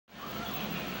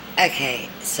Okay,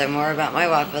 so more about my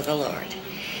walk with the Lord.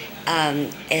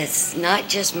 It's not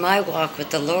just my walk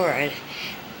with the Lord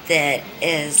that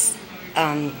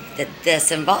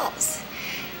this involves.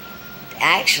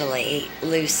 Actually,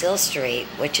 Lucille Street,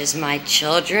 which is my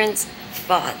children's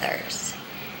father's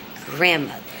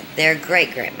grandmother, their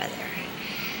great grandmother,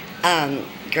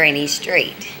 Granny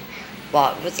Street,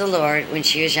 walked with the Lord when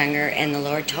she was younger, and the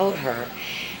Lord told her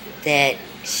that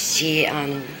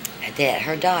that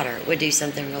her daughter would do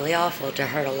something really awful to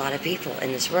hurt a lot of people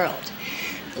in this world.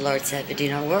 The Lord said, but do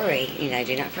not worry,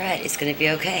 do not fret, it's going to be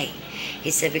okay.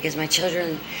 He said, because my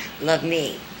children love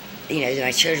me.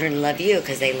 My children love you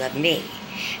because they love me.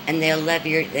 And they love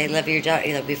your daughter,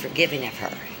 they'll be forgiving of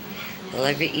her. They'll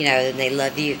love you, and they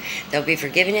love you. They'll be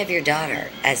forgiving of your daughter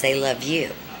as they love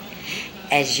you,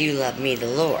 as you love me, the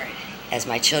Lord, as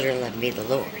my children love me, the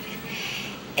Lord.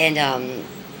 And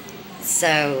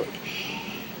so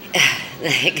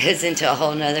it goes into a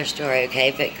whole nother story, okay?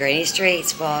 But Granny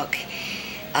Street's walk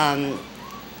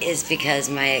is because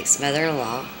my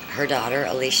ex-mother-in-law, her daughter,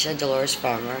 Alicia Dolores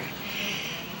Farmer,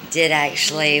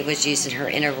 was using her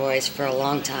inner voice for a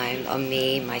long time on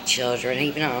me, my children,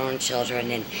 even our own children,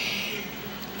 and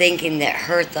thinking that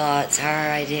her thoughts,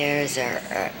 her ideas, or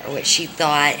what she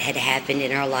thought had happened in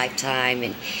her lifetime,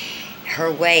 and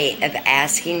her way of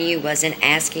asking you wasn't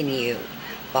asking you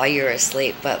while you were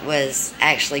asleep, but was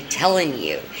actually telling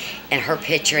you, and her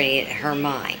picturing it in her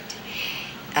mind,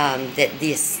 that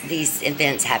these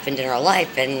events happened in her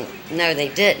life, and no, they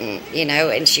didn't,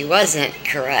 and she wasn't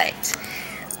correct.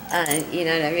 You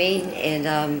know what I mean?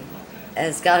 And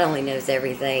as God only knows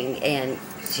everything, and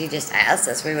she just asked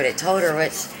us, we would have told her,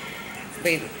 which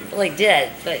we really did,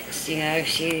 but she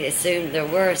assumed the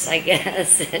worst, I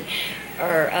guess.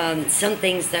 Or some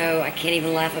things, though, I can't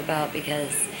even laugh about,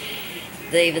 because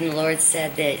even the Lord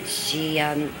said that she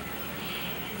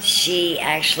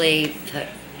actually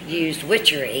used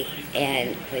witchery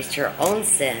and placed her own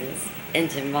sins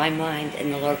into my mind,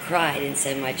 and the Lord cried and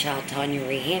said, my child Tanya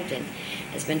Marie Hampton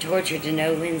has been tortured to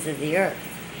no winds of the earth.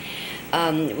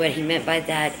 What he meant by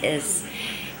that is,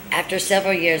 after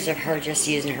several years of her just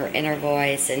using her inner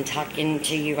voice and talking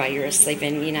to you while you were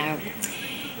sleeping,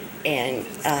 and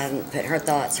put her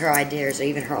thoughts, her ideas, or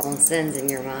even her own sins in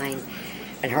your mind,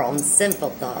 and her own sinful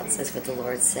thoughts, is what the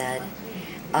Lord said,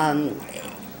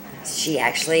 she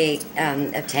actually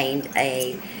obtained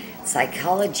a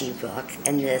psychology book,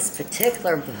 and this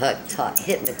particular book taught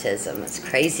hypnotism, as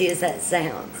crazy as that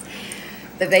sounds.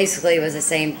 But basically it was the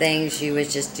same thing. She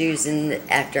was just using,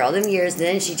 after all them years,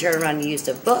 then she turned around and used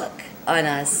a book on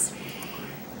us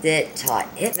that taught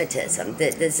hypnotism.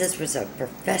 This was a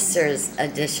professor's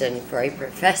edition for a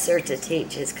professor to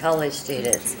teach his college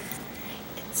students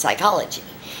psychology.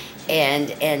 And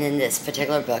in this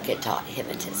particular book, it taught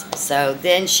hypnotism. So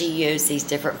then she used these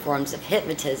different forms of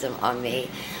hypnotism on me,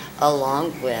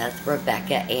 along with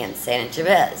Rebecca and Santa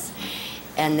Chavez.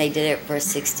 And they did it for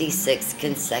 66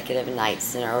 consecutive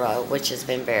nights in a row, which has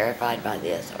been verified by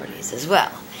the authorities as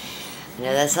well. I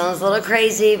know that sounds a little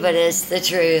crazy, but it's the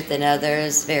truth, and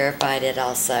others verified it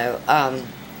also.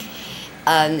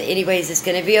 Anyways, it's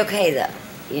going to be okay, though.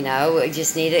 We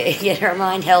just need to get our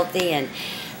mind healthy, and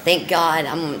thank God,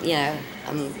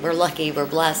 we're lucky, we're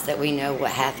blessed that we know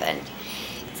what happened.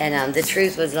 And the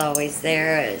truth was always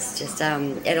there. It's just,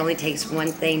 it only takes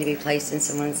one thing to be placed in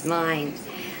someone's mind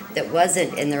that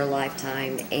wasn't in their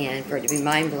lifetime, and for it to be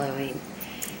mind-blowing,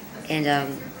 and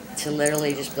to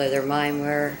literally just blow their mind,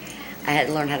 where I had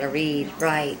to learn how to read,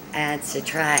 write, add,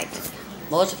 subtract,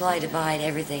 multiply, divide,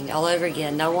 everything, all over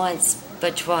again, not once,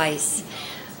 but twice.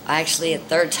 Actually, a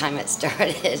third time it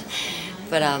started,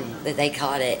 but they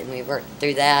caught it, and we worked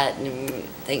through that, and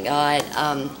thank God.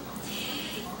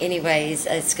 Anyways,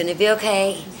 it's going to be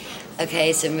okay.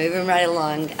 Okay, so moving right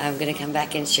along, I'm going to come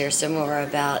back and share some more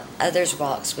about others'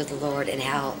 walks with the Lord, and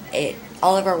how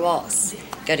all of our walks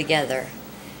go together.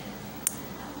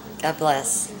 God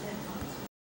bless.